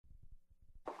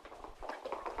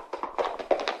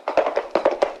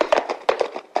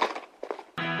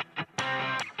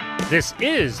This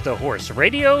is the Horse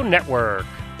Radio Network.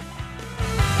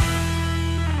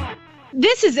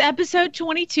 This is episode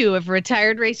 22 of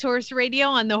Retired Racehorse Radio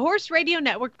on the Horse Radio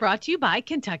Network, brought to you by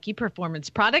Kentucky Performance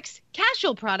Products,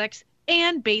 Casual Products,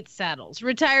 and Bates Saddles.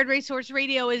 Retired Racehorse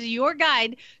Radio is your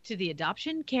guide to the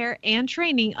adoption, care, and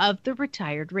training of the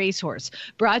retired racehorse.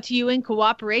 Brought to you in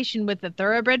cooperation with the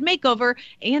Thoroughbred Makeover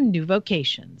and New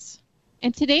Vocations.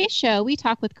 In today's show, we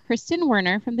talk with Kristen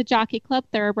Werner from the Jockey Club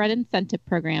Thoroughbred Incentive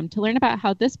Program to learn about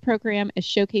how this program is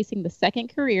showcasing the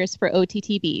second careers for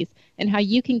OTTBs and how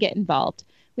you can get involved.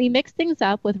 We mix things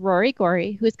up with Rory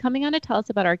Gorey, who is coming on to tell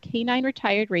us about our canine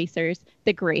retired racers,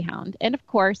 the Greyhound. And of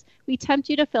course, we tempt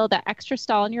you to fill that extra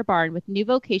stall in your barn with New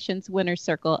Vocations Winner's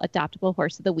Circle Adoptable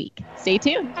Horse of the Week. Stay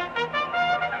tuned.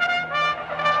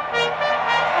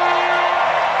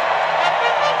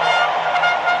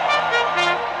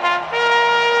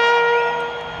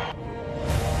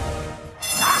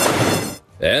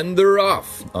 And they're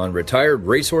off on Retired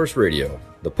Racehorse Radio,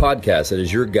 the podcast that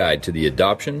is your guide to the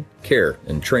adoption, care,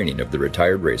 and training of the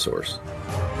retired racehorse.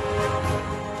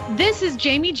 This is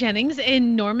Jamie Jennings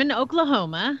in Norman,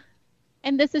 Oklahoma.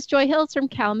 And this is Joy Hills from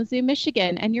Kalamazoo,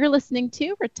 Michigan. And you're listening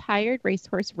to Retired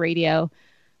Racehorse Radio.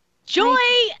 Joy,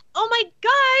 oh my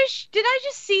gosh, did I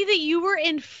just see that you were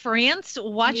in France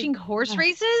watching horse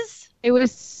races? It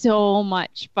was so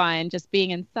much fun just being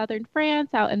in southern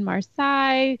France, out in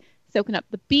Marseille, soaking up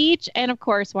the beach, and of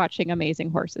course watching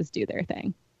amazing horses do their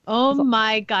thing. Oh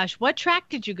my gosh, what track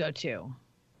did you go to?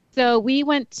 So we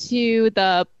went to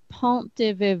the Pont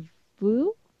de Vevey,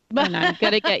 and I'm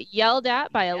going to get yelled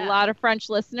at by a lot of French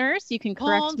listeners. You can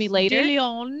correct me later.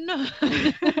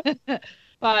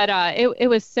 But it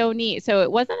was so neat. So it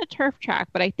wasn't a turf track,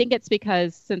 but I think it's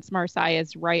because since Marseille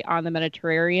is right on the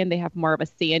Mediterranean, they have more of a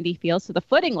sandy feel. So the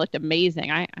footing looked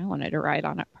amazing. I wanted to ride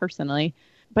on it personally.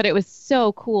 But it was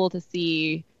so cool to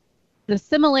see the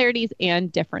similarities and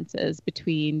differences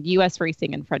between U.S.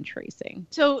 racing and French racing.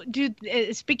 So,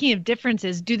 speaking of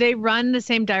differences, do they run the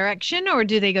same direction or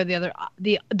do they go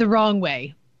the wrong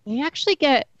way? They actually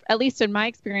get, at least in my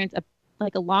experience, a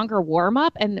longer warm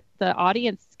up, and the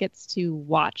audience gets to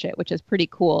watch it, which is pretty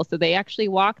cool. So they actually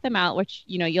walk them out, which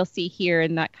you'll see here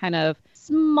in that kind of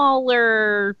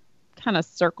smaller kind of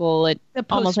circle. The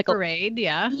post parade,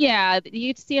 yeah,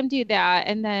 you'd see them do that,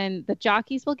 and then the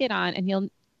jockeys will get on,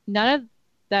 and none of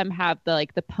them have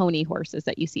the pony horses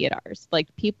that you see at ours.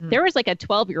 There was a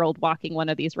 12-year-old walking one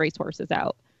of these race horses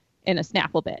out in a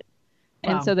snaffle bit.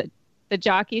 Wow. And so the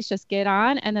jockeys just get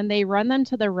on, and then they run them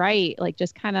to the right,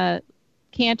 just kind of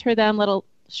canter them, little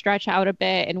stretch out a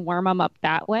bit and warm them up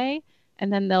that way.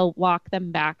 And then they'll walk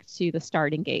them back to the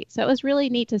starting gate. So it was really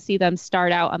neat to see them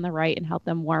start out on the right and help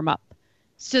them warm up.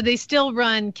 So they still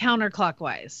run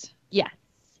counterclockwise? Yes.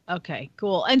 Okay,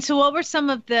 cool. And so what were some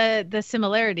of the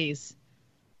similarities?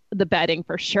 The betting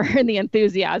for sure, and the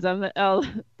enthusiasm. Oh,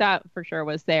 that for sure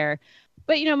was there.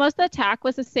 But, most of the attack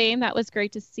was the same. That was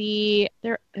great to see.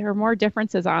 There are more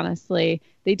differences, honestly.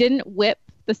 They didn't whip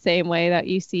the same way that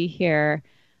you see here,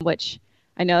 which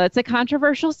I know that's a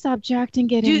controversial subject and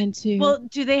getting into. Well,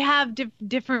 do they have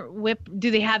different whip?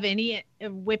 Do they have any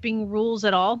whipping rules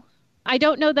at all? I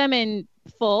don't know them in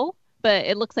full, but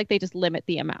it looks like they just limit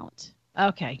the amount.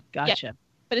 Okay, gotcha. Yeah.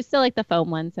 But it's still like the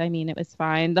foam ones. I mean, it was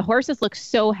fine. The horses looked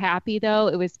so happy, though.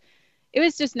 It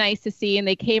was just nice to see, and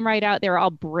they came right out. They were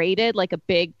all braided like a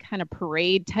big kind of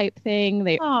parade type thing.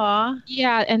 Aww.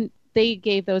 Yeah, and they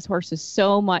gave those horses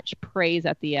so much praise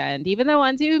at the end, even the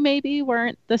ones who maybe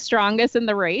weren't the strongest in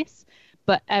the race.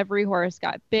 But every horse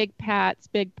got big pats,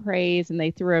 big praise, and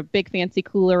they threw a big fancy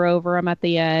cooler over them at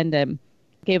the end and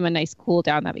gave them a nice cool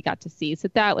down that we got to see. So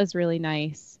that was really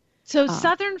nice. So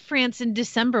southern France in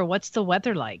December, what's the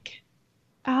weather like?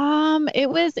 It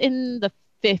was in the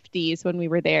 50s when we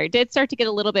were there. It did start to get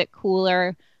a little bit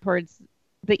cooler towards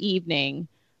the evening,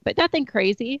 but nothing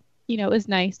crazy. It was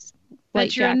nice.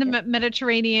 But you're in the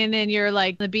Mediterranean and you're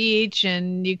the beach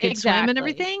and you could swim and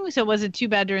everything. So was it too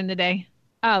bad during the day?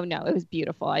 Oh, no, it was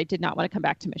beautiful. I did not want to come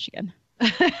back to Michigan.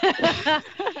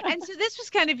 And so this was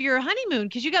kind of your honeymoon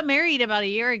because you got married about a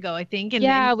year ago, I think. And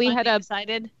yeah, we had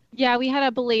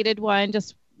a belated one,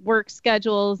 just work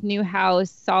schedules, new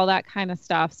house, all that kind of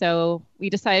stuff. So we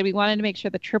decided we wanted to make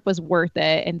sure the trip was worth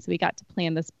it. And so we got to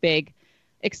plan this big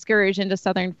excursion to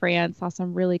southern France, saw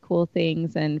some really cool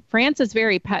things. And France is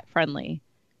very pet friendly.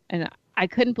 And I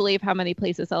couldn't believe how many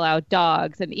places allow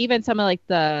dogs. And even some of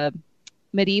the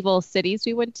medieval cities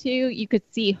we went to, you could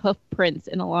see hoof prints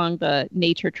along the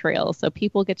nature trails. So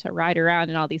people get to ride around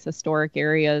in all these historic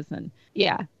areas. And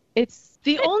yeah, it's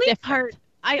the only different part.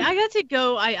 I got to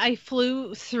go. I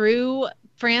flew through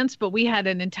France, but we had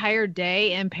an entire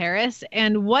day in Paris.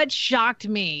 And what shocked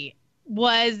me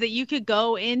was that you could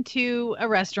go into a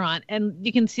restaurant and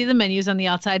you can see the menus on the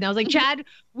outside. And I was like, Chad,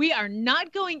 we are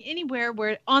not going anywhere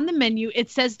where on the menu it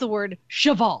says the word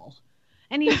cheval.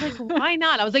 And he was like, why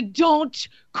not? I was like, don't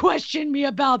question me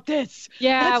about this.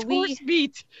 Yeah, that's horse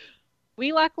meat.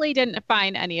 We luckily didn't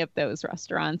find any of those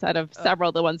restaurants out of several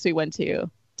of the ones we went to.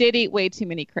 Did eat way too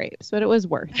many crepes, but it was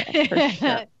worth it for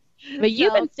sure. But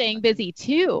you've been staying busy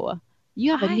too.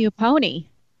 You have a new pony.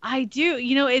 I do.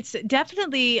 You know, it's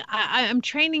definitely, I'm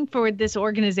training for this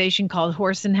organization called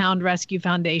Horse and Hound Rescue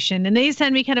Foundation. And they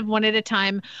send me kind of one at a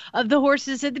time of the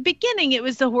horses. At the beginning, it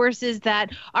was the horses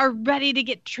that are ready to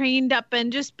get trained up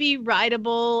and just be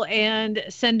rideable and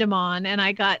send them on. And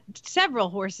I got several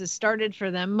horses started for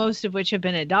them, most of which have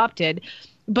been adopted.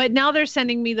 But now they're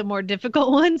sending me the more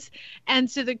difficult ones.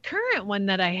 And so the current one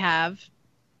that I have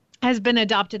has been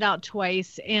adopted out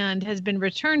twice and has been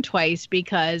returned twice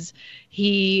because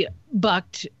he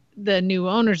bucked the new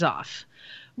owners off.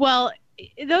 Well,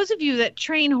 those of you that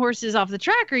train horses off the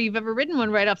track or you've ever ridden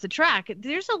one right off the track,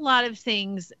 there's a lot of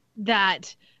things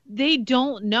that they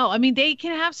don't know. I mean, they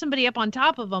can have somebody up on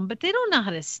top of them, but they don't know how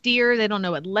to steer. They don't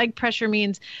know what leg pressure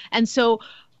means. And so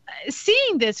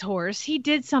seeing this horse, he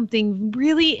did something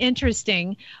really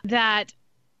interesting that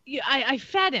I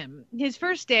fed him. His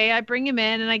first day, I bring him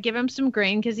in and I give him some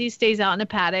grain because he stays out in a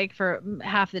paddock for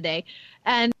half the day.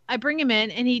 And I bring him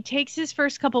in and he takes his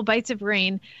first couple bites of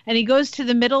grain and he goes to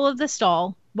the middle of the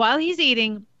stall while he's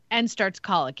eating and starts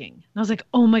colicking. And I was like,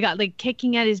 oh my God, like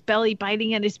kicking at his belly,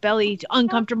 biting at his belly,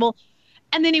 uncomfortable.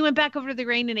 And then he went back over to the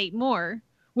grain and ate more,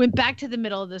 went back to the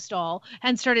middle of the stall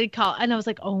and started and I was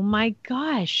like, oh my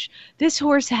gosh, this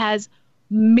horse has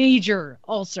major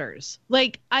ulcers.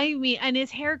 Like, I mean, and his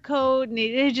hair coat, and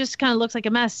it just kind of looks like a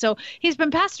mess. So he's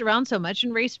been passed around so much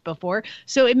and raced before.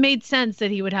 So it made sense that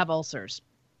he would have ulcers.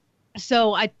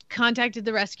 So I contacted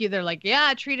the rescue. They're like,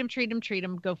 yeah, treat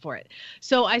him, go for it.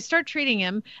 So I start treating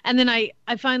him. And then I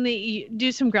finally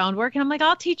do some groundwork and I'm like,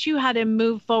 I'll teach you how to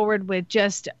move forward with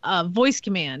just a voice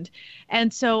command.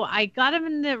 And so I got him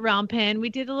in the round pen. We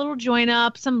did a little join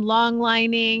up, some long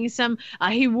lining,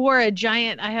 he wore a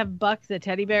giant, I have Buck the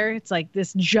teddy bear. It's like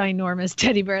this ginormous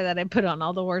teddy bear that I put on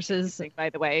all the horses. By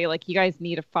the way, like you guys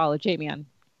need to follow Jamie on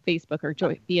Facebook or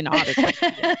be an auditor.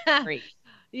 Great.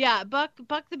 Yeah, Buck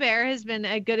the bear has been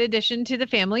a good addition to the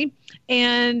family,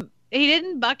 and he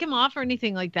didn't buck him off or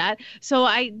anything like that. So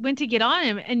I went to get on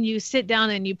him, and you sit down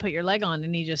and you put your leg on,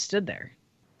 and he just stood there.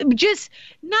 Just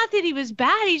not that he was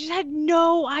bad. He just had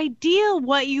no idea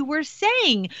what you were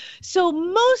saying. So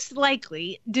most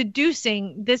likely,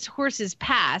 deducing this horse's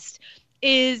past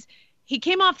is he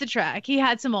came off the track. He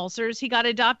had some ulcers. He got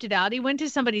adopted out. He went to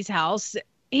somebody's house.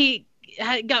 He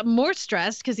got more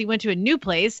stressed because he went to a new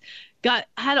place.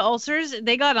 Had ulcers.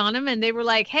 They got on him and they were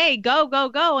like, hey, go.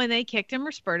 And they kicked him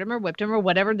or spurred him or whipped him or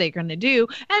whatever they're going to do.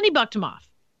 And he bucked him off.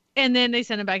 And then they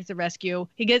sent him back to the rescue.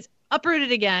 He gets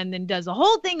uprooted again and does the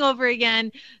whole thing over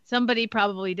again. Somebody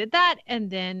probably did that.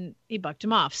 And then he bucked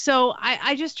him off. So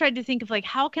I just tried to think of like,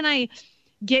 how can I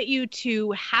get you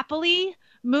to happily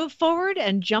move forward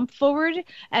and jump forward?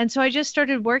 And so I just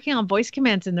started working on voice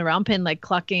commands in the round pen, like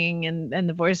clucking and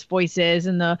the voices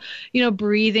and the,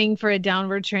 breathing for a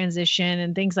downward transition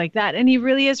and things like that. And he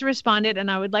really has responded.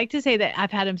 And I would like to say that I've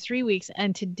had him 3 weeks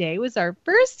and today was our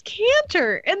first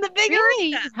canter in the big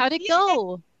arena. How'd it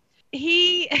go?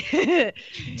 He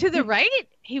to the right,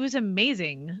 he was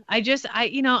amazing. I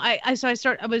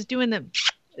was doing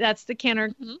that's the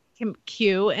canter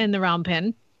cue in the round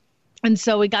pen. And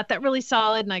so we got that really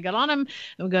solid and I got on him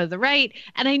and we go to the right.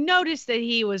 And I noticed that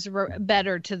he was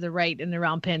better to the right in the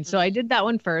round pen. So I did that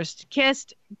one first,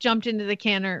 kissed, jumped into the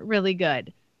canter. Really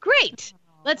good. Great.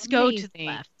 Let's go to the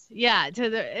left. Yeah.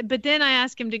 But then I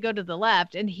asked him to go to the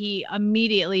left and he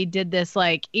immediately did this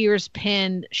like ears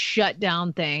pinned shut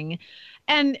down thing.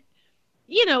 And,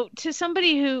 to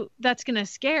somebody who that's going to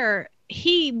scare,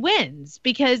 he wins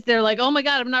because they're like, oh my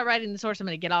God, I'm not riding this horse. I'm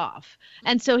going to get off.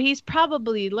 And so he's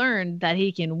probably learned that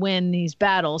he can win these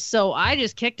battles. So I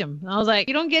just kicked him. I was like,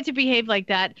 you don't get to behave like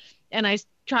that. And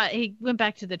he went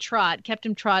back to the trot, kept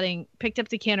him trotting, picked up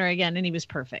the canter again, and he was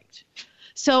perfect.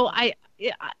 So I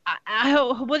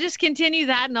we'll just continue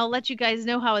that and I'll let you guys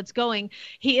know how it's going.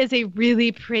 He is a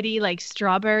really pretty, like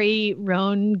strawberry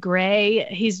roan gray.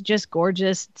 He's just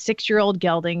gorgeous, 6-year-old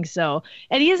gelding. So,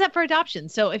 and he is up for adoption.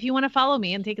 So if you want to follow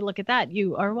me and take a look at that,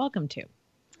 you are welcome to.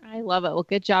 I love it. Well,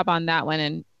 good job on that one.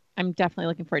 And I'm definitely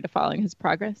looking forward to following his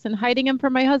progress and hiding him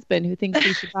from my husband who thinks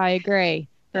we should buy a gray.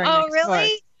 Oh, really?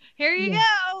 Horse. Here you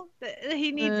go.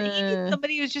 He needs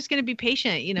somebody who's just going to be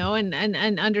patient,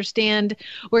 and understand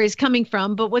where he's coming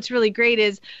from. But what's really great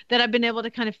is that I've been able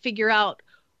to kind of figure out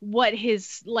what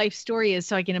his life story is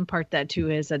so I can impart that to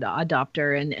his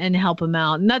adopter and help him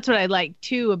out. And that's what I like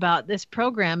too about this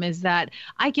program is that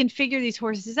I can figure these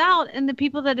horses out, and the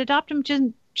people that adopt them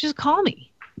just call me.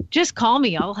 Just call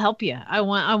me. I'll help you. I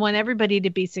want everybody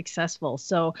to be successful.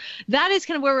 So that is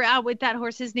kind of where we're at with that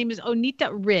horse. His name is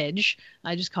Onita Ridge.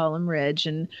 I just call him Ridge.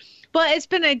 But it's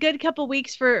been a good couple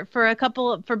weeks for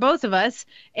both of us.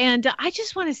 And I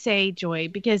just want to say, Joy,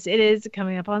 because it is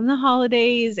coming up on the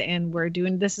holidays and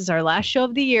this is our last show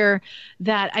of the year,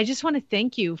 that I just want to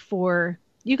thank you for,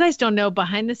 you guys don't know,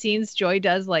 behind the scenes, Joy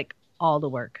does like all the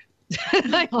work. I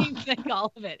mean, like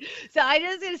all of it. So I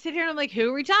just going to sit here and I'm like, who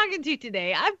are we talking to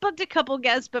today? I've booked a couple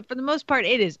guests, but for the most part,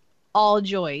 it is all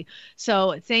Joy.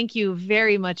 So thank you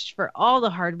very much for all the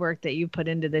hard work that you put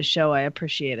into this show. I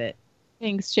appreciate it.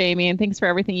 Thanks, Jamie, and thanks for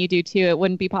everything you do, too. It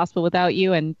wouldn't be possible without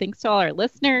you, and thanks to all our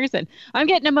listeners. And I'm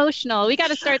getting emotional. We got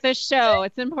to start this show.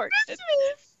 It's important.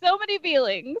 So many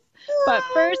feelings. But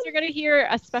first, you're going to hear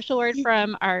a special word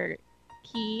from our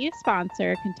key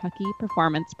sponsor, Kentucky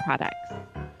Performance Products.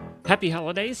 Happy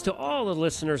holidays to all the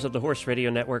listeners of the Horse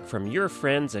Radio Network from your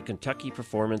friends at Kentucky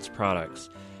Performance Products.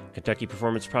 Kentucky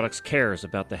Performance Products cares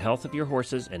about the health of your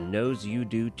horses and knows you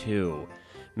do too.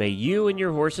 May you and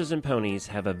your horses and ponies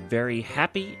have a very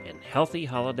happy and healthy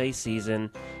holiday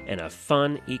season and a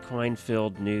fun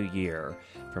equine-filled new year.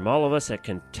 From all of us at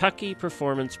Kentucky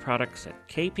Performance Products at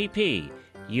kppusa.com.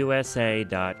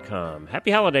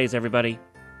 Happy holidays, everybody.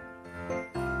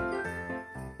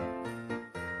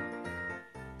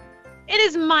 It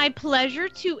is my pleasure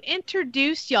to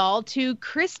introduce y'all to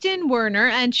Kristen Werner,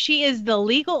 and she is the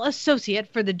legal associate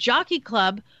for the Jockey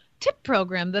Club TIP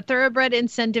program, the Thoroughbred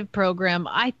Incentive Program.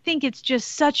 I think it's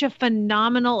just such a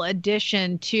phenomenal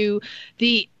addition to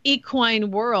the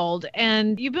equine world.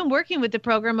 And you've been working with the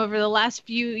program over the last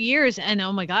few years, and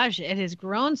oh my gosh, it has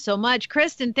grown so much.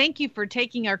 Kristen, thank you for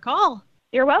taking our call.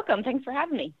 You're welcome. Thanks for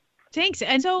having me. Thanks.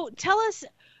 And so tell us,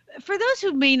 for those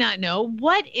who may not know,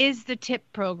 what is the TIP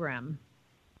program?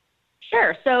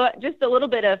 Sure. So just a little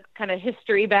bit of kind of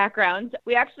history background.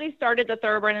 We actually started the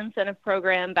Thoroughbred Incentive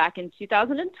Program back in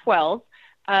 2012.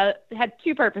 It had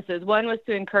two purposes. One was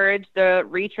to encourage the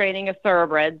retraining of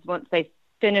thoroughbreds once they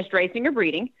finished racing or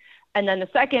breeding. And then the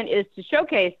second is to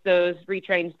showcase those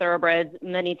retrained thoroughbreds,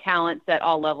 many talents at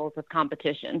all levels of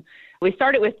competition. We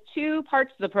started with two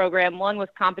parts of the program. One was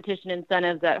competition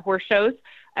incentives at horse shows.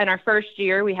 And our first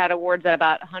year, we had awards at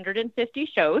about 150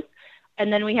 shows.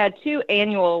 And then we had two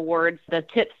annual awards, the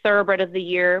TIP Thoroughbred of the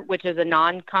Year, which is a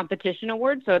non-competition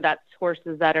award. So that's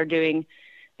horses that are doing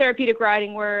therapeutic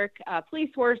riding work,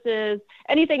 police horses,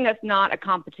 anything that's not a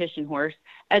competition horse.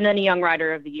 And then a Young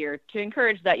Rider of the Year to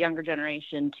encourage that younger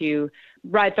generation to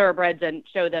ride thoroughbreds and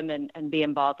show them and be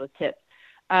involved with TIP.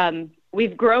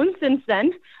 We've grown since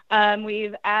then.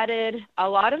 We've added a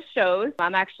lot of shows.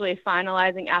 I'm actually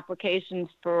finalizing applications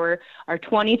for our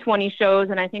 2020 shows,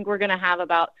 and I think we're going to have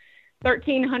about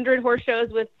 1,300 horse shows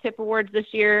with TIP awards this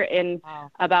year in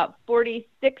about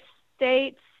 46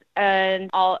 states and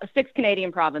all 6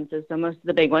 Canadian provinces, so most of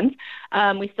the big ones.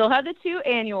 We still have the 2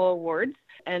 annual awards,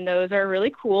 and those are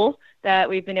really cool that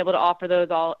we've been able to offer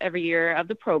those all every year of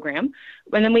the program.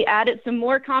 And then we added some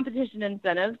more competition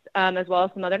incentives as well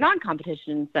as some other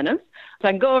non-competition incentives. So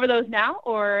I can go over those now,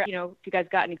 or, if you guys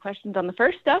got any questions on the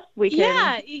first stuff, we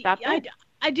can stop there.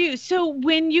 I do. So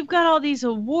when you've got all these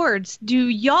awards, do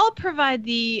y'all provide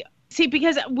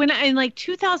because when in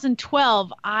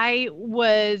 2012, I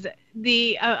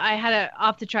had a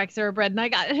off the track thoroughbred and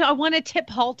I won a TIP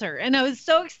halter and I was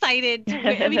so excited to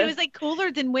win. I mean, it was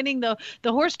cooler than winning the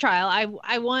horse trial.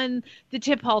 I won the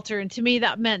TIP halter, and to me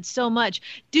that meant so much.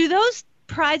 Do those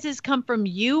prizes come from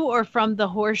you or from the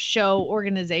horse show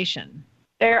organization?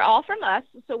 They're all from us.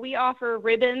 So we offer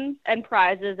ribbons and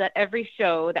prizes at every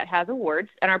show that has awards,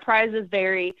 and our prizes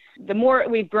vary. The more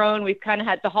we've grown, we've kind of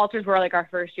had the halters were our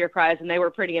first year prize, and they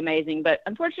were pretty amazing. But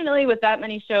unfortunately, with that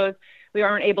many shows, we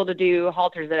aren't able to do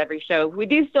halters at every show. We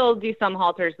do still do some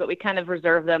halters, but we kind of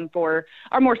reserve them for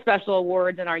our more special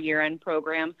awards in our year-end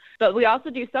program. But we also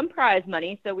do some prize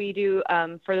money. So we do,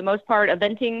 for the most part,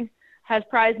 eventing has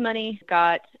prize money,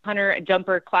 got hunter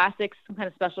jumper classics, some kind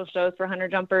of special shows for hunter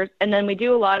jumpers. And then we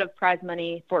do a lot of prize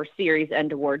money for series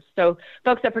end awards. So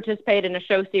folks that participate in a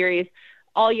show series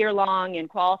all year long and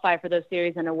qualify for those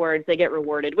series and awards, they get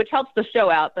rewarded, which helps the show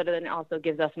out, but then also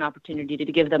gives us an opportunity to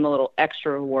give them a little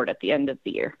extra reward at the end of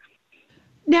the year.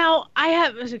 Now, I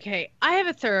have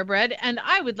a thoroughbred and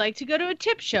I would like to go to a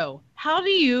TIP show. How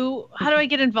do I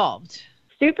get involved?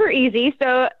 Super easy.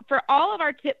 So for all of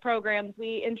our tip programs,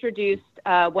 we introduced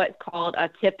what's called a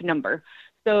tip number.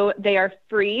 So they are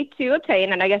free to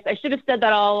obtain, and I guess I should have said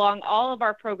that all along. All of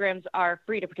our programs are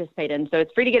free to participate in. So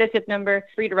it's free to get a tip number,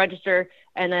 free to register,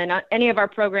 and then any of our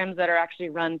programs that are actually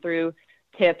run through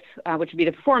TIP, which would be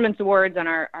the performance awards, and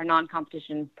our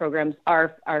non-competition programs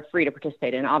are free to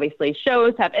participate in. Obviously,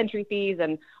 shows have entry fees,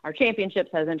 and our championships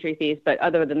has entry fees, but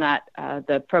other than that,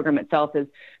 the program itself is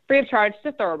free of charge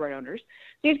to thoroughbred owners.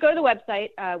 So you just go to the website,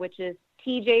 which is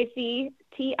tjctip.com,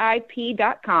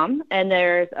 and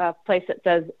there's a place that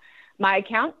says My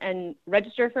Account and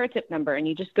register for a tip number. And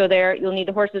you just go there. You'll need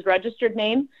the horse's registered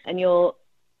name, and you'll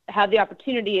have the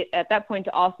opportunity at that point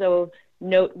to also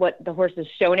note what the horse's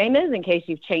show name is in case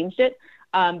you've changed it.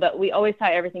 But we always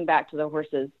tie everything back to the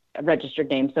horse's registered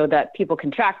name so that people can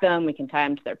track them. We can tie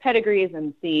them to their pedigrees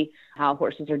and see how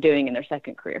horses are doing in their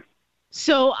second career.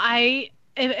 So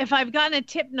if I've gotten a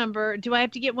tip number, do I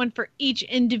have to get one for each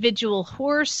individual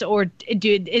horse, or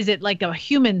is it like a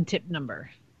human tip number?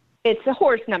 It's a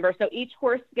horse number, so each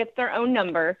horse gets their own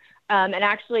number. And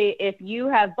actually, if you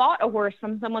have bought a horse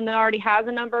from someone that already has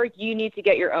a number, you need to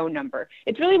get your own number.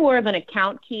 It's really more of an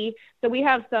account key. So we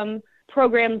have some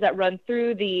programs that run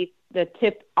through the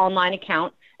TIP online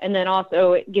account, and then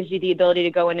also it gives you the ability to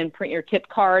go in and print your TIP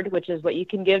card, which is what you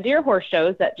can give to your horse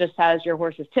shows that just has your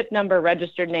horse's TIP number,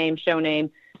 registered name, show name,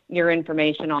 your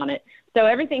information on it. So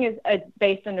everything is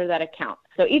based under that account.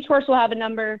 So each horse will have a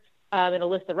number. It'll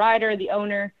list the rider, the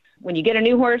owner. When you get a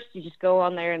new horse, you just go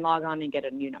on there and log on and get a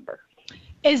new number.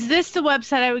 Is this the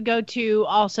website I would go to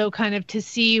also kind of to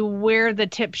see where the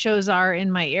tip shows are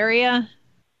in my area?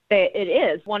 It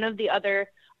is. One of the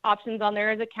other options on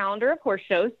there is a calendar of horse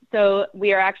shows. So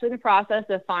we are actually in the process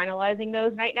of finalizing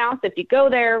those right now. So if you go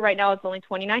there, right now it's only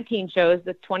 2019 shows.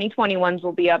 The 2020 ones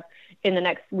will be up in the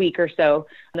next week or so.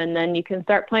 And then you can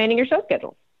start planning your show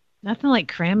schedule. Nothing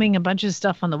like cramming a bunch of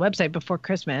stuff on the website before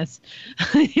Christmas.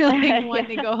 You're like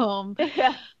wanting to go home.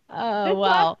 Yeah. Oh,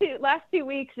 wow. Last 2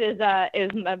 weeks is a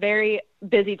very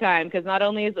busy time because not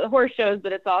only is it horse shows,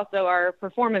 but it's also our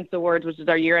performance awards, which is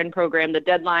our year-end program. The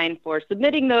deadline for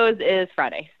submitting those is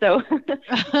Friday. So it's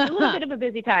a little bit of a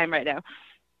busy time right now.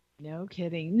 No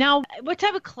kidding. Now, what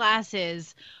type of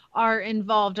classes are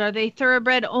involved? Are they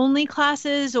thoroughbred only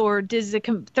classes, or does the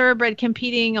thoroughbred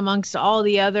competing amongst all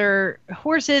the other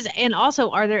horses? And also,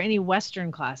 are there any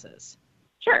Western classes?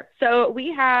 Sure. So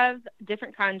we have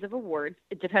different kinds of awards.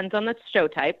 It depends on the show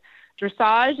type.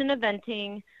 Dressage and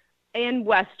eventing and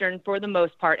Western, for the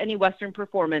most part, any Western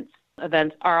performance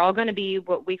events are all going to be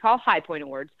what we call high point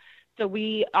awards. So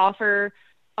we offer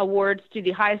awards to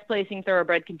the highest placing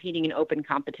thoroughbred competing in open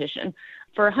competition.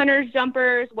 For hunters,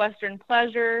 jumpers, Western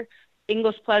pleasure,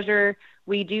 English pleasure,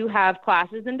 we do have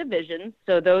classes and divisions.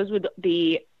 So those would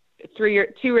be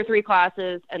two or three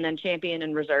classes, and then champion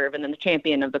and reserve, and then the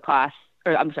champion of the class,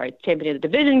 champion of the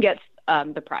division gets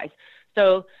the prize.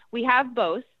 So we have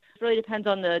both. It really depends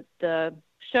on the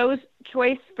show's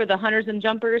choice for the hunters and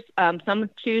jumpers. Some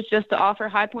choose just to offer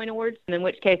high point awards, in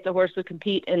which case the horse would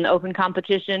compete in the open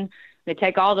competition. They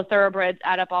take all the thoroughbreds,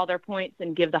 add up all their points,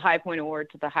 and give the high point award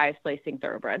to the highest placing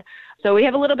thoroughbred. So we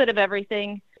have a little bit of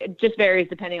everything. It just varies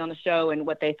depending on the show and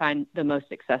what they find the most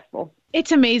successful.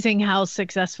 It's amazing how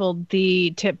successful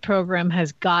the TIP program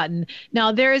has gotten.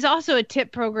 Now, there is also a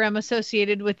TIP program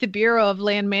associated with the Bureau of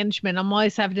Land Management. I'm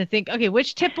always having to think, okay,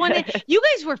 which TIP one? You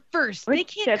guys were first. They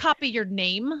can't copy your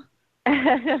name.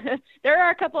 There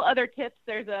are a couple other tips.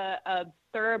 There's a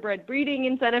thoroughbred breeding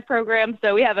incentive program.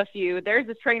 So we have a few. There's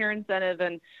a trainer incentive.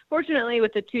 And fortunately,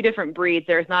 with the two different breeds,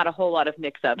 there's not a whole lot of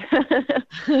mix-up.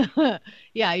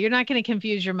 Yeah, you're not going to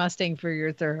confuse your Mustang for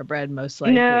your thoroughbred, most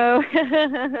likely. No.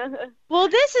 Well,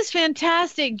 this is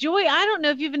fantastic. Joy, I don't know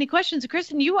if you have any questions.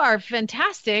 Kristen, you are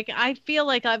fantastic. I feel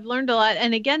like I've learned a lot.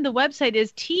 And again, the website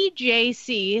is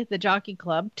TJC, the Jockey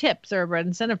Club TIP Thoroughbred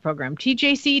Incentive Program,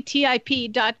 tjctip.com.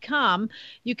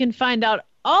 You can find out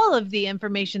all of the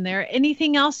information there.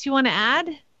 Anything else you want to add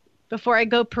before I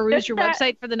go peruse your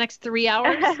website for the next 3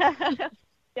 hours?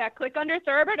 Yeah, click under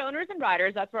Thoroughbred Owners and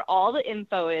Riders. That's where all the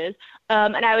info is.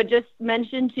 And I would just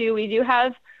mention, too, we do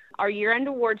have our year-end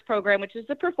awards program, which is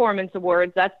the performance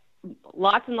awards. That's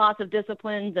lots and lots of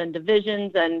disciplines and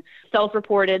divisions and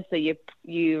self-reported. So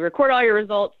you record all your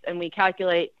results, and we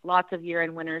calculate lots of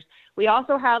year-end winners. We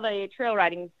also have a trail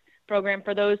riding program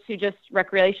for those who just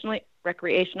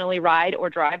recreationally ride or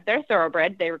drive their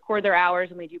thoroughbred. They record their hours,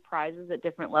 and we do prizes at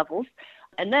different levels.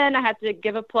 And then I have to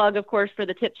give a plug, of course, for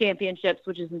the TIP Championships,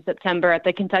 which is in September at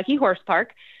the Kentucky Horse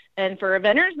Park. And for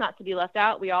eventers, not to be left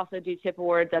out, we also do TIP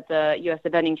awards at the U.S.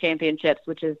 Eventing Championships,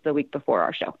 which is the week before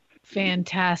our show.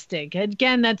 Fantastic.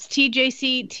 Again, that's tjctip.com.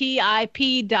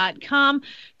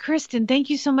 Kristen, thank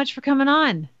you so much for coming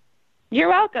on. You're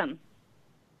welcome.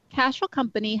 Cashel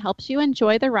Company helps you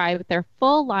enjoy the ride with their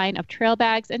full line of trail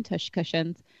bags and tush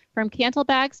cushions. From cantle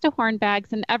bags to horn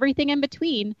bags and everything in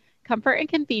between, comfort and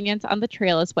convenience on the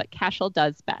trail is what Cashel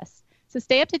does best. So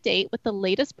stay up to date with the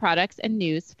latest products and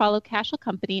news. Follow Cashel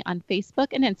Company on Facebook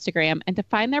and Instagram. And to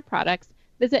find their products,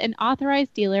 visit an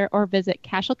authorized dealer or visit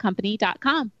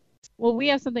cashelcompany.com. Well, we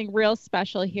have something real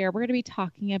special here. We're going to be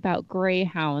talking about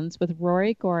greyhounds with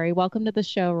Rory Gorey. Welcome to the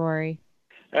show, Rory.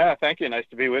 Yeah, thank you. Nice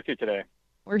to be with you today.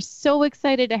 We're so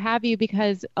excited to have you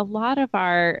because a lot of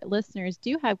our listeners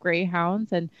do have greyhounds,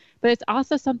 but it's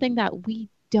also something that we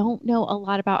don't know a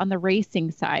lot about on the racing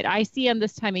side. I see them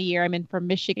this time of year. I'm from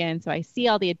Michigan, so I see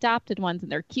all the adopted ones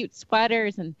and their cute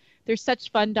sweaters, and they're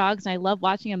such fun dogs, and I love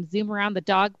watching them zoom around the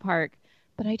dog park.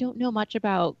 But I don't know much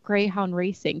about greyhound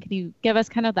racing. Can you give us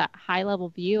kind of that high-level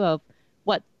view of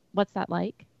what's that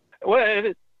like?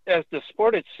 Well, as the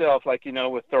sport itself, like,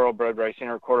 with thoroughbred racing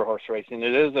or quarter horse racing,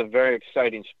 it is a very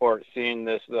exciting sport, seeing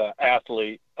this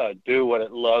athlete do what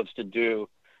it loves to do,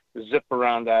 zip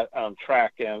around that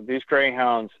track. And these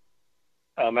greyhounds,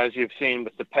 as you've seen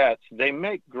with the pets, they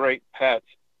make great pets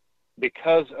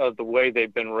because of the way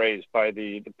they've been raised by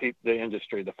the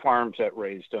industry, the farms that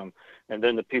raised them, and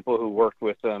then the people who worked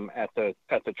with them at the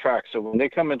track. So when they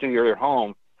come into your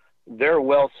home, they're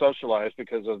well socialized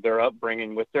because of their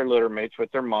upbringing with their litter mates,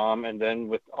 with their mom, and then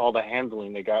with all the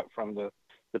handling they got from the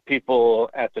people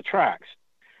at the tracks.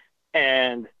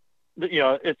 And,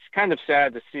 it's kind of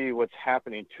sad to see what's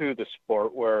happening to the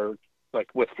sport where, like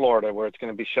with Florida, where it's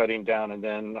going to be shutting down, and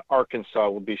then Arkansas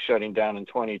will be shutting down in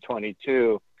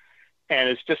 2022. And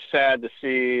it's just sad to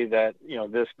see that,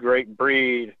 this great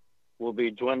breed will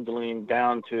be dwindling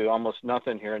down to almost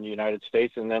nothing here in the United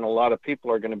States. And then a lot of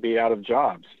people are going to be out of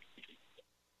jobs.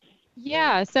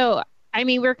 Yeah. So,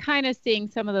 we're kind of seeing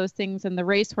some of those things in the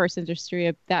racehorse industry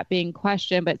of that being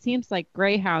questioned, but it seems like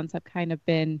greyhounds have kind of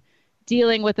been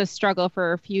dealing with a struggle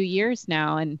for a few years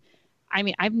now. And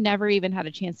I've never even had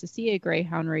a chance to see a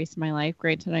greyhound race in my life.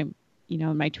 Granted, I'm,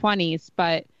 in my 20s,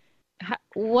 but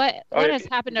what has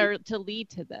happened to lead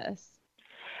to this?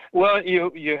 Well,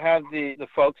 you have the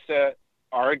folks that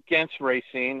are against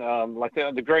racing, like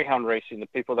the greyhound racing, the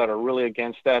people that are really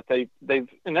against that. They've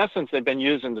in essence, they've been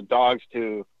using the dogs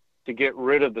to get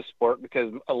rid of the sport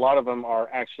because a lot of them are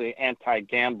actually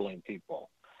anti-gambling people.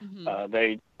 Mm-hmm.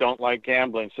 They don't like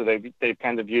gambling, so they've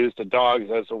kind of used the dogs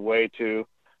as a way to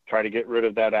try to get rid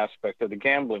of that aspect of the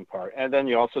gambling part. And then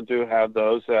you also do have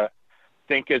those that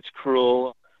think it's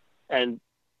cruel. And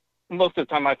most of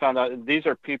the time I found out these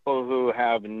are people who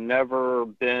have never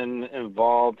been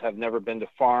involved, have never been to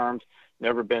farms,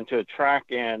 never been to a track.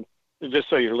 And just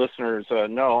so your listeners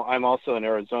know, I'm also in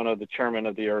Arizona, the chairman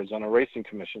of the Arizona Racing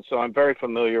Commission. So I'm very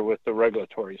familiar with the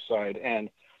regulatory side. And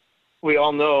we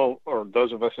all know, or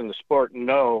those of us in the sport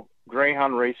know,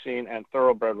 greyhound racing and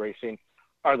thoroughbred racing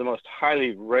are the most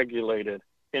highly regulated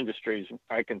industries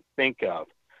I can think of.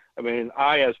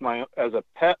 As a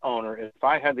pet owner, if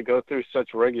I had to go through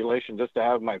such regulation just to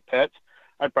have my pets,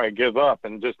 I'd probably give up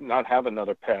and just not have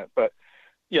another pet. But,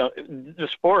 the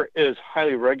sport is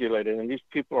highly regulated, and these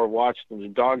people are watched, and the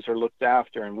dogs are looked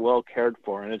after and well cared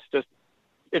for. And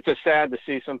it's a sad to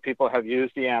see some people have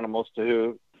used the animals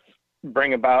to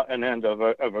bring about an end of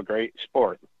a great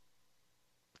sport.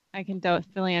 I can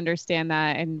definitely understand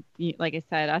that. And like I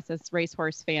said, us as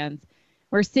racehorse fans,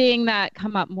 we're seeing that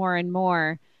come up more and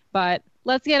more. But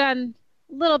let's get on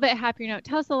a little bit happier note.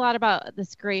 Tell us a lot about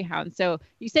this greyhound. So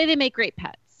you say they make great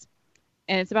pets,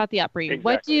 and it's about the upbreeding.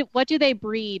 Exactly. What do they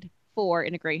breed for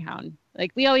in a greyhound?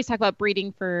 Like, we always talk about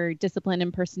breeding for discipline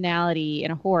and personality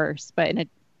in a horse, but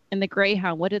in the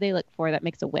greyhound, what do they look for that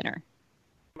makes a winner?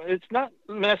 It's not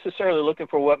necessarily looking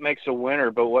for what makes a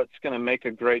winner, but what's going to make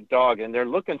a great dog. And they're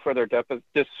looking for their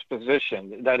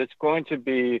disposition, that it's going to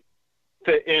be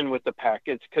fit in with the pack.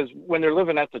 It's because when they're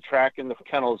living at the track in the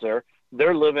kennels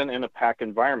they're living in a pack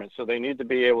environment. So they need to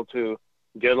be able to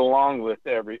get along with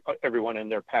everyone in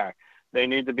their pack. They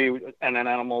need to be an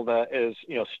animal that is,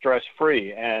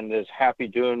 stress-free and is happy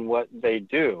doing what they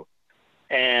do.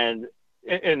 And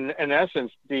in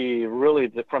essence,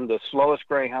 from the slowest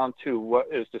greyhound to what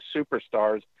is the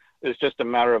superstars is just a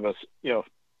matter of a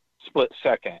split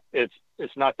second.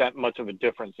 It's not that much of a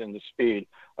difference in the speed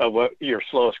of what your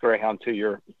slowest greyhound to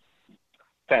your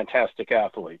fantastic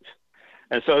athletes.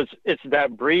 And so it's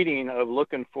that breeding of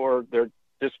looking for their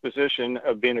disposition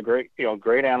of being a great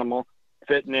animal,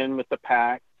 fitting in with the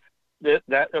pack.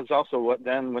 That is also what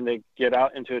then, when they get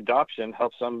out into adoption,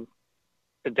 helps them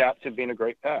adapt to being a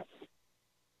great pet.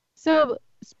 So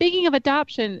speaking of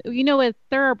adoption, with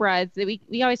thoroughbreds,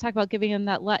 we always talk about giving them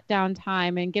that letdown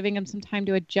time and giving them some time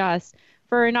to adjust.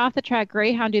 For an off-the-track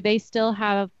greyhound, do they still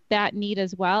have that need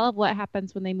as well? What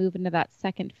happens when they move into that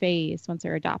second phase once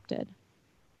they're adopted?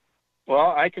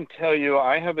 Well, I can tell you,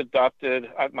 I have adopted,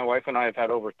 my wife and I have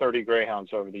had over 30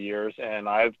 greyhounds over the years, and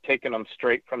I've taken them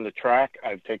straight from the track,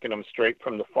 I've taken them straight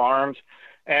from the farms,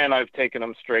 and I've taken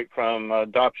them straight from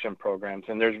adoption programs,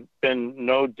 and there's been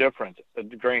no difference. The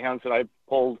greyhounds that I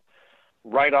pulled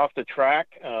right off the track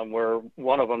were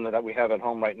one of them that we have at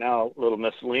home right now, little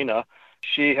Miss Lena.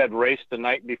 She had raced the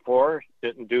night before,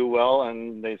 didn't do well,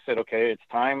 and they said, okay, it's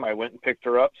time. I went and picked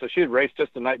her up. So she had raced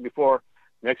just the night before.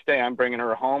 Next day, I'm bringing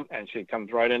her home, and she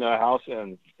comes right into the house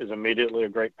and is immediately a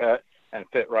great pet and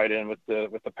fit right in with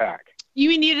the pack. You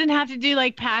mean you didn't have to do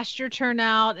like pasture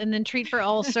turnout and then treat for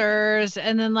ulcers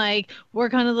and then like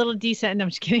work on a little decent? No, I'm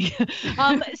just kidding.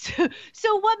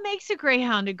 So what makes a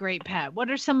greyhound a great pet? What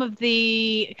are some of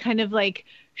the kind of like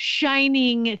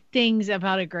shining things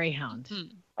about a greyhound?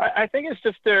 I think it's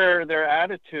just their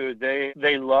attitude.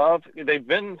 They've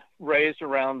been raised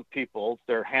around people.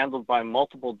 They're handled by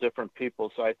multiple different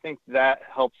people. So I think that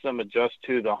helps them adjust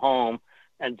to the home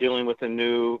and dealing with a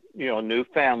new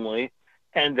family.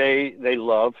 And they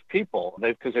love people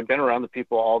because they've been around the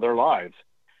people all their lives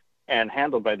and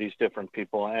handled by these different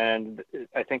people. And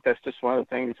I think that's just one of the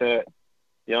things that,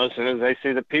 as soon as they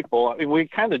see the people, we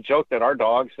kind of joked at our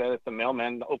dogs that if the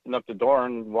mailman opened up the door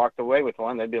and walked away with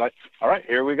one, they'd be like, all right,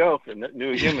 here we go. The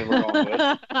new human we're going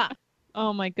with.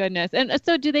 Oh, my goodness. And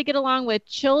so do they get along with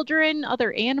children,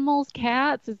 other animals,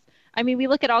 cats? We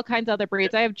look at all kinds of other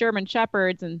breeds. I have German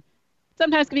Shepherds, and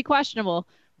sometimes can be questionable.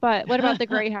 But what about the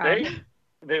greyhound?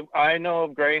 I know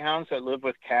of greyhounds that live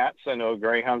with cats. I know of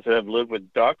greyhounds that have lived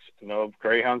with ducks. I know of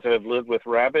greyhounds that have lived with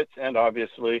rabbits, and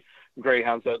obviously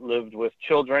greyhounds that lived with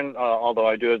children, although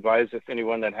I do advise if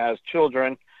anyone that has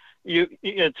children,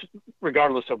 it's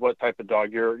regardless of what type of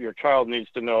dog, your child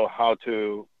needs to know how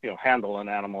to handle an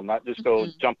animal, not just go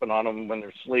jumping on them when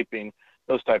they're sleeping,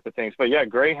 those type of things. But yeah,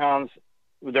 greyhounds,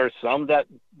 there's some that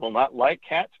will not like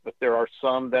cats, but there are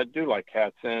some that do like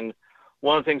cats. And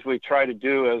one of the things we try to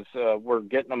do as we're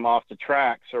getting them off the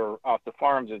tracks or off the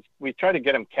farms is we try to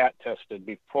get them cat tested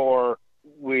before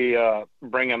we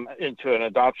bring them into an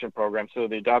adoption program, so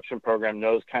the adoption program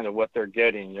knows kind of what they're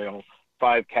getting.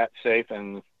 5 cat safe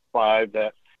and 5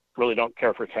 that really don't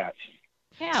care for cats.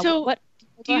 Yeah. So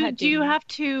do you have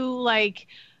to like?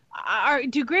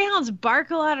 Do greyhounds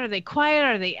bark a lot? Are they quiet?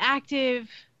 Are they active?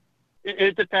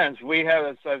 It depends. We have,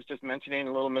 as I was just mentioning,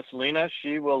 little Miss Lena.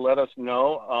 She will let us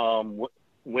know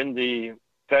when the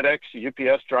FedEx,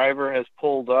 UPS driver has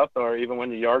pulled up, or even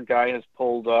when the yard guy has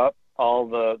pulled up. All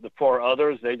the 4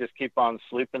 others, they just keep on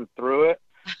sleeping through it.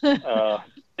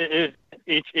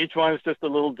 Each one is just a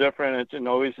little different. It's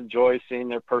always a joy seeing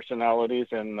their personalities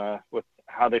and with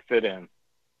how they fit in.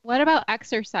 What about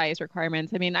exercise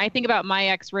requirements? I think about my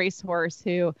ex-racehorse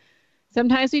who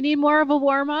sometimes we need more of a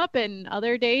warm-up and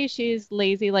other days she's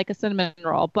lazy like a cinnamon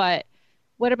roll. But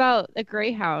what about a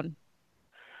greyhound?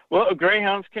 Well,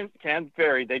 greyhounds can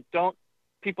vary. They don't.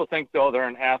 People think, they're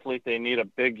an athlete, they need a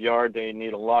big yard, they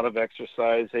need a lot of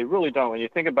exercise. They really don't. When you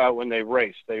think about when they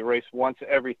race once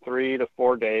every 3 to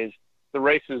 4 days. The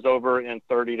race is over in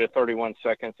 30 to 31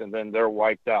 seconds, and then they're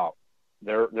wiped out.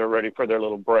 They're ready for their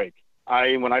little break.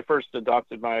 When I first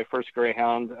adopted my first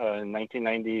greyhound in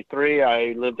 1993,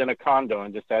 I lived in a condo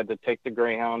and just had to take the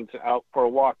greyhound out for a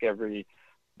walk every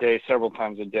day, several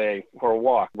times a day for a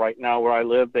walk. Right now where I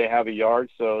live, they have a yard,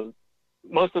 so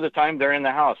most of the time they're in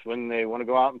the house. When they want to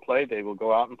go out and play, they will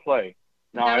go out and play.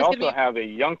 Now, I also have a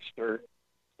youngster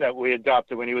that we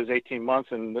adopted when he was 18 months,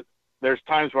 and there's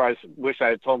times where I wish I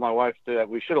had told my wife that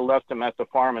we should have left him at the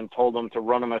farm and told him to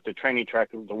run him at the training track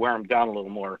to wear him down a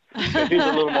little more. He's a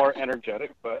little more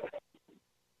energetic.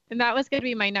 And that was going to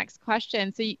be my next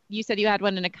question. So you said you had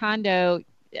one in a condo.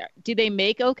 Do they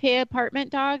make okay apartment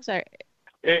dogs?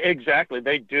 Exactly,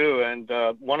 they do. And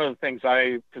one of the things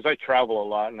because I travel a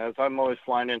lot, and as I'm always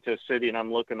flying into a city and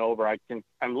I'm looking over,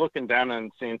 I'm looking down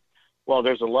and seeing, well,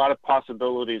 there's a lot of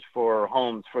possibilities for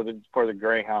homes for the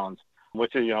greyhounds,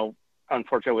 which is,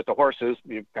 unfortunately with the horses,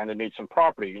 you kind of need some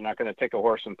property. You're not going to take a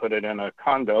horse and put it in a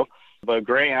condo, but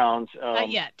greyhounds, not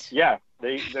yet. Yeah,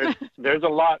 there's a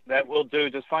lot that will do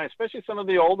just fine, especially some of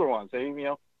the older ones.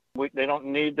 They don't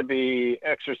need to be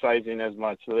exercising as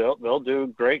much. So they'll do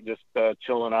great just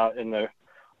chilling out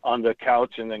on the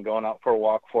couch and then going out for a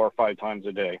walk 4 or 5 times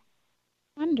a day.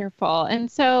 Wonderful. And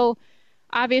so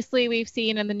obviously we've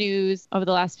seen in the news over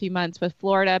the last few months with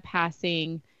Florida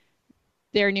passing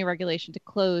their new regulation to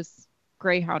close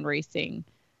greyhound racing.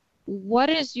 What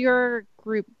is your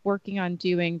group working on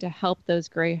doing to help those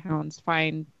greyhounds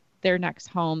find their next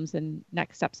homes and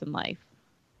next steps in life?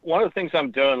 One of the things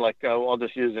I'm doing, like I'll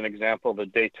just use an example, the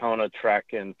Daytona track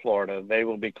in Florida. They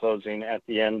will be closing at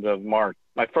the end of March.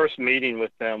 My first meeting with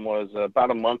them was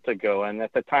about a month ago, and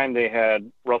at the time they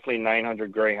had roughly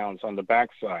 900 greyhounds on the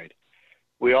backside.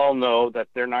 We all know that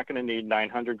they're not going to need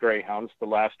 900 greyhounds the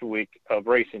last week of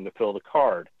racing to fill the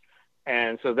card.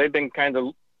 And so they've been kind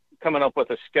of coming up with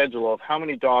a schedule of how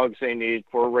many dogs they need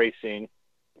for racing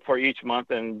for each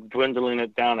month and dwindling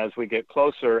it down as we get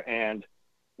closer. And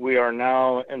we are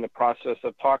now in the process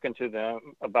of talking to them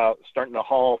about starting to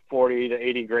haul 40 to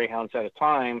 80 greyhounds at a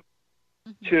time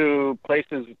to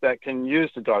places that can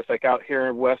use the dogs, like out here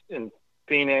in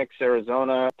Phoenix,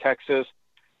 Arizona, Texas.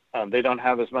 They don't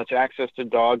have as much access to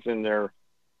dogs in their.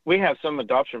 We have some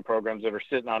adoption programs that are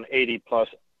sitting on 80 plus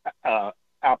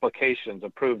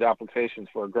approved applications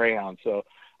for a greyhound. So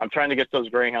I'm trying to get those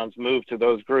greyhounds moved to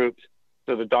those groups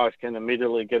so the dogs can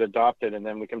immediately get adopted, and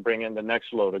then we can bring in the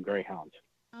next load of greyhounds.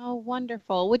 Oh,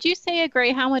 wonderful. Would you say a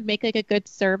greyhound would make like a good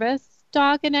service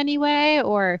dog in any way,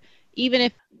 or even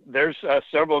if... There's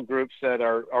several groups that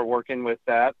are working with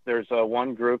that. There's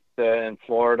one group in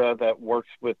Florida that works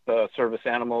with service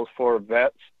animals for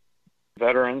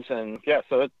veterans, and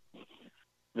so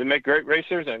they make great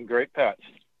racers and great pets.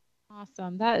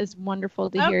 Awesome. That is wonderful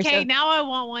to hear. Okay, so, now I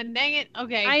want one. Dang it.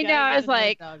 Okay. I know. I was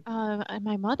like,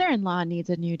 my mother-in-law needs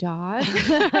a new dog.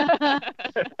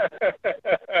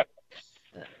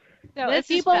 So this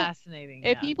is fascinating.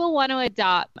 If people want to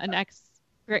adopt an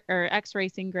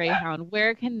X-Racing greyhound,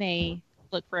 where can they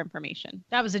look for information?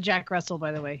 That was a Jack Russell,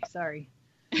 by the way. Sorry.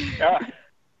 Yeah,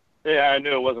 I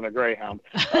knew it wasn't a greyhound.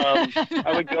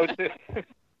 I would go to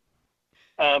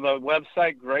a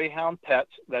website, Greyhound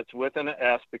Pets. That's with an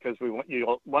S, because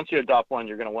once you adopt one,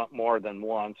 you're going to want more than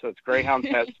one. So it's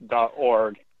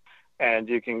greyhoundpets.org. And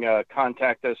you can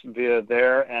contact us via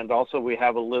there. And also we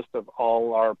have a list of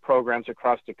all our programs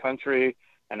across the country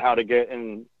and how to get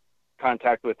in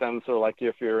contact with them. So like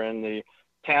if you're in the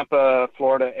Tampa,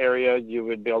 Florida area, you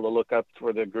would be able to look up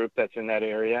for the group that's in that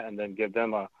area and then give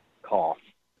them a call.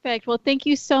 Perfect. Well, thank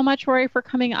you so much, Rory, for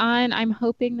coming on. I'm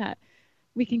hoping that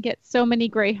we can get so many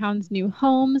greyhounds new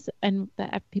homes and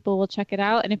that people will check it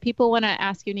out. And if people want to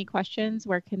ask you any questions,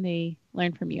 where can they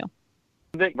learn from you?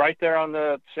 Right there on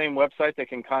the same website, they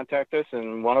can contact us,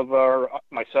 and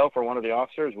myself or one of the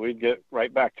officers, we'd get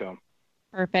right back to them.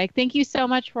 Perfect. Thank you so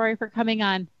much, Rory, for coming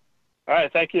on. All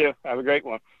right. Thank you. Have a great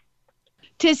one.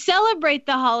 To celebrate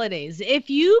the holidays, if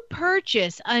you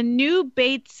purchase a new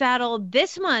Bates saddle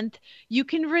this month, you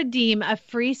can redeem a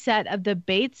free set of the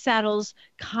Bates Saddles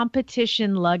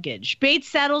competition luggage. Bates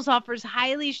Saddles offers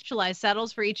highly specialized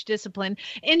saddles for each discipline,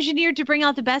 engineered to bring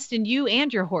out the best in you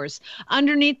and your horse.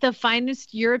 Underneath the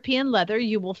finest European leather,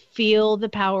 you will feel the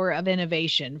power of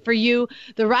innovation. For you,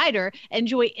 the rider,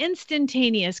 enjoy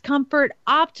instantaneous comfort,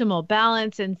 optimal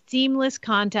balance, and seamless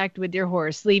contact with your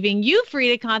horse, leaving you free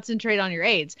to concentrate on your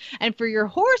aids. And for your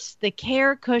horse, the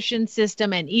Care Cushion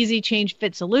System and Easy Change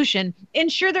Fit solution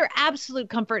ensure their absolute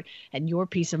comfort and your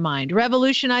peace of mind.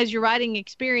 Revolutionize your riding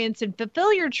experience and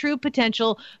fulfill your true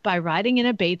potential by riding in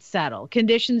a Bates saddle.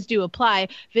 Conditions do apply.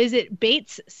 Visit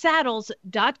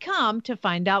BatesSaddles.com to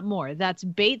find out more. That's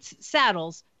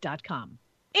BatesSaddles.com.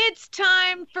 It's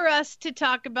time for us to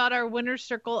talk about our Winner's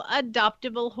Circle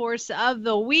Adoptable Horse of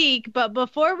the Week. But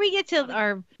before we get to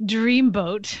our dream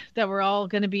boat that we're all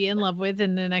going to be in love with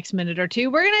in the next minute or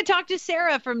two, we're going to talk to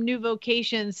Sarah from New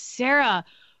Vocations. Sarah,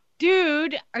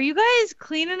 dude, are you guys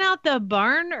cleaning out the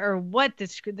barn or what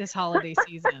this holiday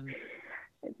season?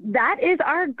 That is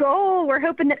our goal. We're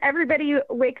hoping that everybody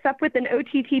wakes up with an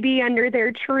OTTB under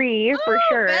their tree for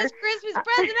sure. Best Christmas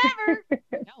present ever.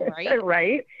 No, right?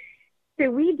 Right. So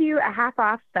we do a half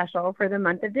off special for the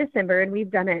month of December, and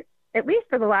we've done it at least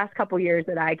for the last couple years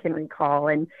that I can recall.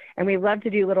 And we love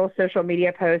to do little social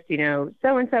media posts,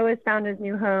 so-and-so has found his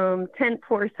new home, 10th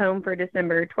horse home for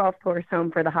December, 12th horse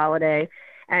home for the holiday.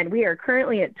 And we are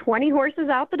currently at 20 horses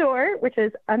out the door, which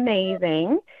is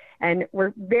amazing. And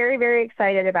we're very, very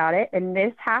excited about it. And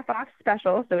this half off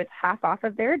special, so it's half off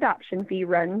of their adoption fee,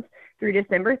 runs through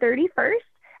December 31st.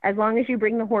 As long as you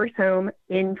bring the horse home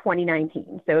in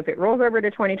 2019. So if it rolls over to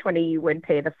 2020, you would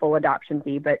pay the full adoption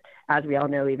fee. But as we all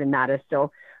know, even that is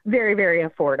still very, very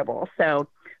affordable. So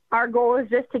our goal is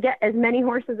just to get as many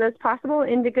horses as possible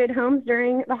into good homes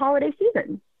during the holiday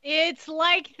season. It's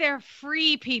like they're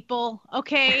free, people.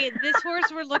 Okay, this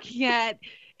horse we're looking at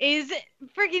is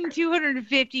freaking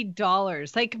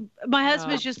 $250. Like my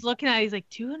husband's just looking at it, he's like,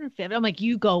 $250. I'm like,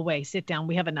 you go away, sit down,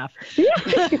 we have enough.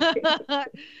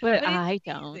 But I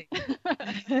don't.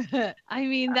 I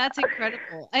mean, that's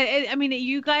incredible. I mean,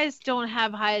 you guys don't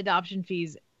have high adoption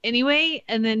fees anyway,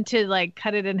 and then to like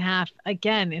cut it in half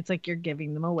again, it's like you're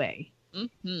giving them away.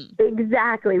 Mm-hmm.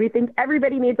 Exactly. We think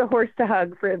everybody needs a horse to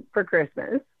hug for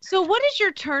Christmas. So what is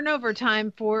your turnover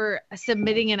time for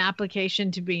submitting an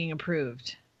application to being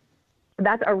approved?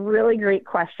 That's a really great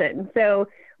question. So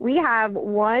we have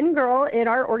one girl in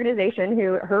our organization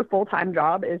who her full-time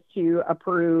job is to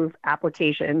approve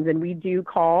applications, and we do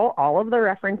call all of the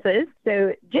references.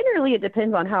 So generally it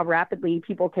depends on how rapidly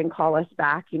people can call us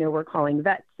back. You know, we're calling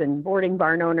vets and boarding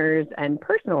barn owners and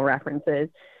personal references.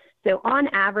 So on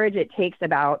average, it takes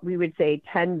about, we would say,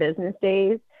 10 business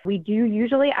days. We do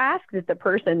usually ask that the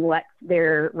person lets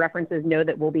their references know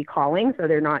that we'll be calling, so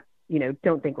they're not, you know,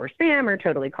 don't think we're spam or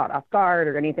totally caught off guard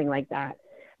or anything like that.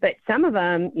 But some of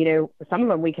them, you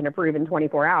know, we can approve in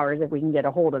 24 hours if we can get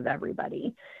a hold of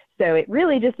everybody. So it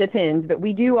really just depends. But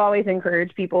we do always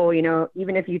encourage people, you know,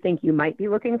 even if you think you might be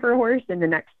looking for a horse in the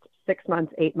next 6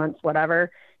 months, 8 months,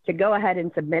 whatever, to go ahead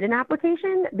and submit an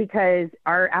application, because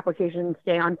our applications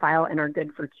stay on file and are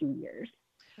good for 2 years.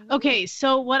 Okay,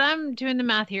 so what I'm doing the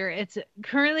math here, it's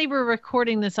currently we're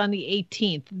recording this on the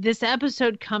 18th. This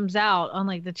episode comes out on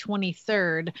like the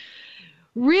 23rd.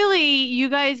 Really, you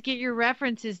guys get your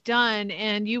references done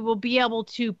and you will be able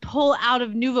to pull out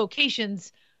of New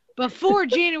Vocations before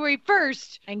January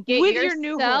 1st and get with yourself your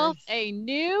new horse. A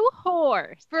new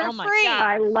horse for oh free. My God.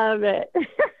 I love it.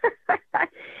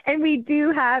 And we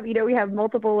do have, you know, we have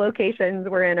multiple locations.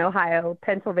 We're in Ohio,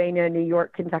 Pennsylvania, New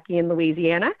York, Kentucky, and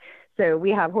Louisiana. So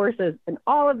we have horses in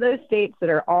all of those states that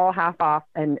are all half off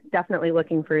and definitely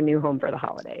looking for a new home for the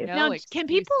holidays. Now, can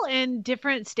people in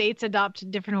different states adopt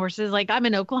different horses? Like I'm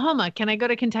in Oklahoma. Can I go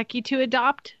to Kentucky to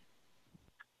adopt?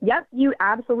 Yep, you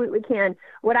absolutely can.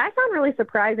 What I found really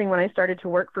surprising when I started to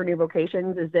work for New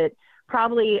Vocations is that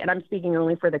probably, and I'm speaking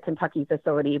only for the Kentucky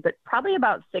facility, but probably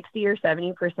about 60 or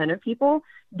 70% of people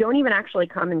don't even actually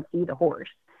come and see the horse.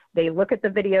 They look at the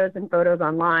videos and photos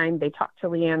online. They talk to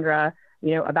Leandra,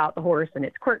 you know, about the horse and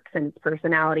its quirks and its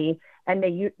personality. And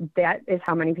that is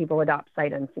how many people adopt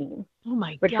sight unseen. Oh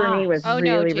my god! Which for me was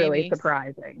really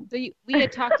surprising. So we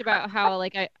had talked about how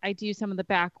like I do some of the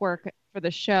back work for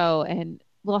the show, and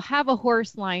we'll have a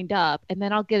horse lined up, and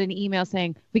then I'll get an email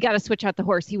saying we got to switch out the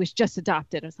horse. He was just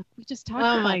adopted. I was like, we just talked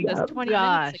about this 20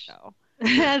 minutes ago.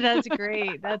 That's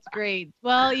great. That's great.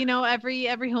 Well, you know, every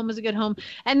home is a good home.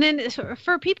 And then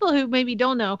for people who maybe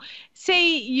don't know,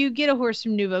 say you get a horse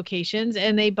from New Vocations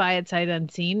and they buy it sight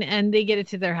unseen and they get it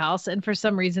to their house, and for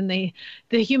some reason the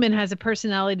human has a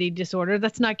personality disorder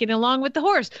that's not getting along with the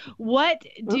horse. What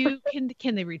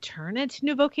can they return it to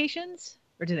New Vocations,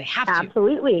 or do they have to?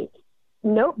 Absolutely.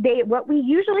 Nope. What we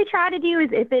usually try to do is,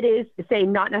 if it is, say,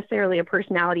 not necessarily a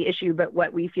personality issue, but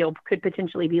what we feel could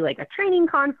potentially be like a training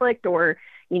conflict, or,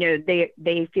 you know,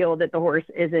 they feel that the horse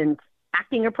isn't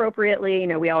acting appropriately. You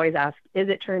know, we always ask, is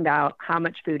it turned out? How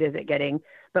much food is it getting?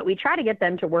 But we try to get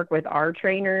them to work with our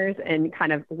trainers and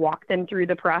kind of walk them through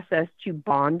the process to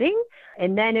bonding.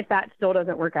 And then if that still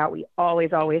doesn't work out, we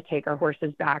always take our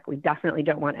horses back. We definitely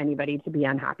don't want anybody to be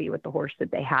unhappy with the horse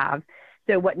that they have.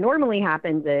 So what normally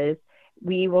happens is,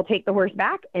 we will take the horse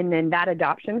back, and then that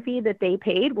adoption fee that they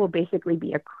paid will basically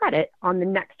be a credit on the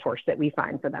next horse that we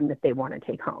find for them that they want to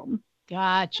take home.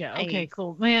 Gotcha. Nice. Okay,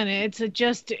 cool. Man, it's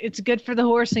good for the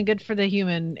horse and good for the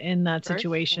human in that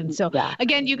situation. So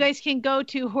again, you guys can go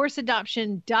to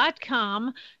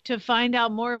horseadoption.com to find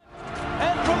out more.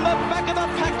 And from the back of the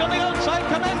pack on the outside,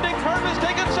 Commanding Curve is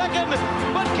taken second,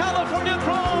 but California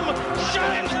Chrome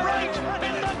shines bright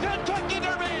in the Kentucky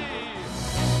Derby.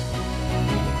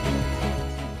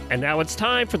 And now it's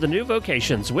time for the New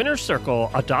Vocations Winner's Circle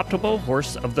Adoptable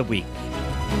Horse of the Week.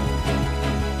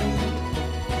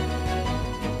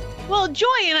 Well, Joy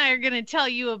and I are going to tell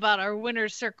you about our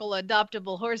Winner's Circle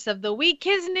Adoptable Horse of the Week.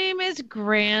 His name is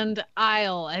Grand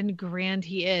Isle, and grand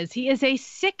he is. He is a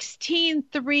 16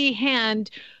 3-hand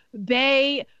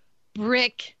bay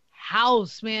brick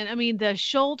house, man. I mean, the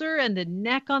shoulder and the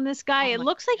neck on this guy, it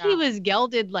looks like he was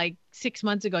gelded like 6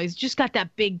 months ago. He's just got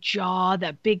that big jaw,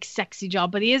 that big sexy jaw,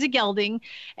 but he is a gelding.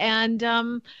 And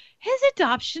his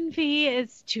adoption fee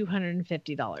is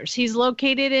 $250. He's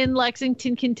located in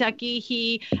Lexington, Kentucky.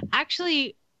 He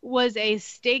actually was a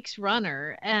stakes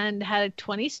runner and had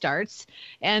 20 starts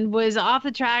and was off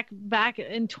the track back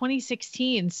in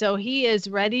 2016. So he is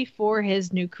ready for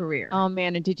his new career. Oh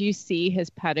man, and did you see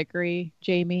his pedigree,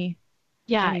 Jamie?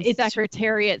 Yeah, it's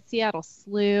Secretariat, Seattle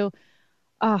Slew.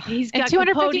 Oh, He's and got $250.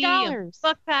 Capote and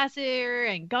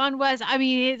Buckpasser and Gone West. I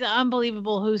mean, it's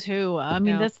unbelievable who's who. I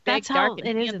mean, that's how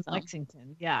it is in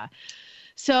Lexington. Yeah.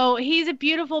 So he's a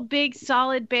beautiful, big,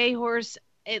 solid bay horse.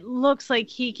 It looks like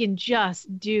he can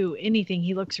just do anything.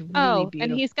 He looks really beautiful.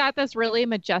 And he's got this really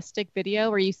majestic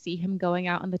video where you see him going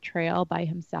out on the trail by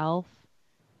himself.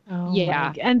 Oh,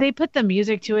 yeah. And they put the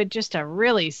music to it just to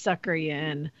really sucker you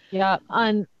in. Yeah.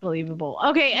 Unbelievable.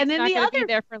 Okay. And then the other. Be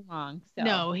there for long. So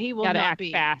no, he will gotta not act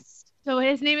be. fast. So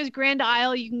his name is Grand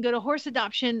Isle. You can go to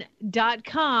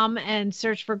horseadoption.com and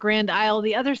search for Grand Isle.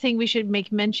 The other thing we should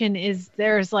make mention is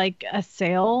there's like a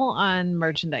sale on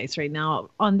merchandise right now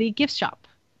on the gift shop.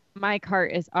 My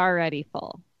cart is already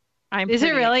full. Is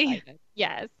it really? Excited.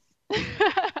 Yes.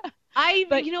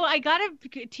 I got a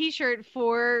t-shirt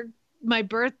for my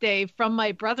birthday from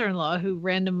my brother-in-law who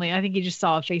randomly, I think he just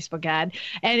saw a Facebook ad,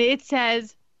 and it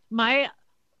says my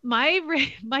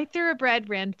thoroughbred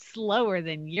ran slower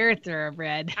than your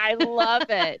thoroughbred. I love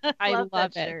it. I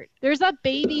love it. Shirt. There's a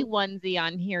baby onesie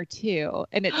on here too,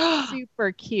 and it's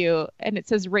super cute, and it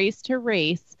says race to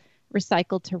race,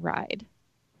 recycle to ride.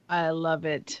 I love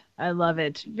it. I love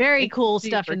it. Very cool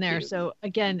stuff in there. Cute. So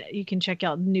again, you can check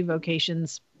out new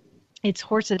vocations. It's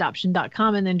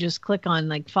horseadoption.com and then just click on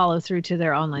like follow through to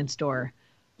their online store.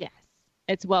 Yes.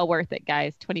 It's well worth it,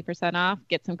 guys. 20% off,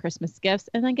 get some Christmas gifts,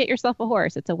 and then get yourself a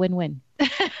horse. It's a win-win.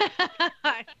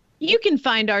 You can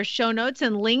find our show notes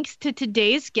and links to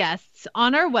today's guests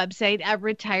on our website at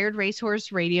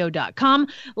retiredracehorseradio.com.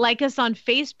 Like us on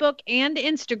Facebook and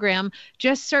Instagram.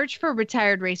 Just search for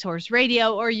Retired Racehorse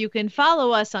Radio, or you can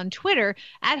follow us on Twitter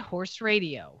at Horse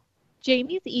Radio.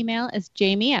 Jamie's email is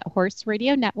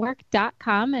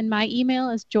jamie@horseradionetwork.com, and my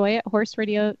email is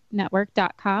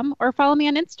joy@horseradionetwork.com, or follow me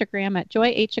on Instagram at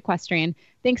joyhequestrian.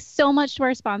 Thanks so much to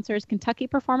our sponsors, Kentucky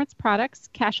Performance Products,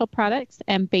 Cashel Products,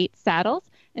 and Bates Saddles.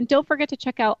 And don't forget to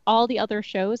check out all the other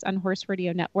shows on Horse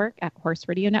Radio Network at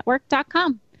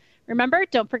horseradionetwork.com. Remember,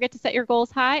 don't forget to set your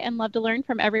goals high and love to learn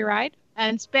from every ride.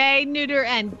 And spay, neuter,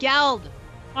 and geld.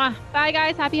 Bye,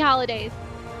 guys. Happy holidays.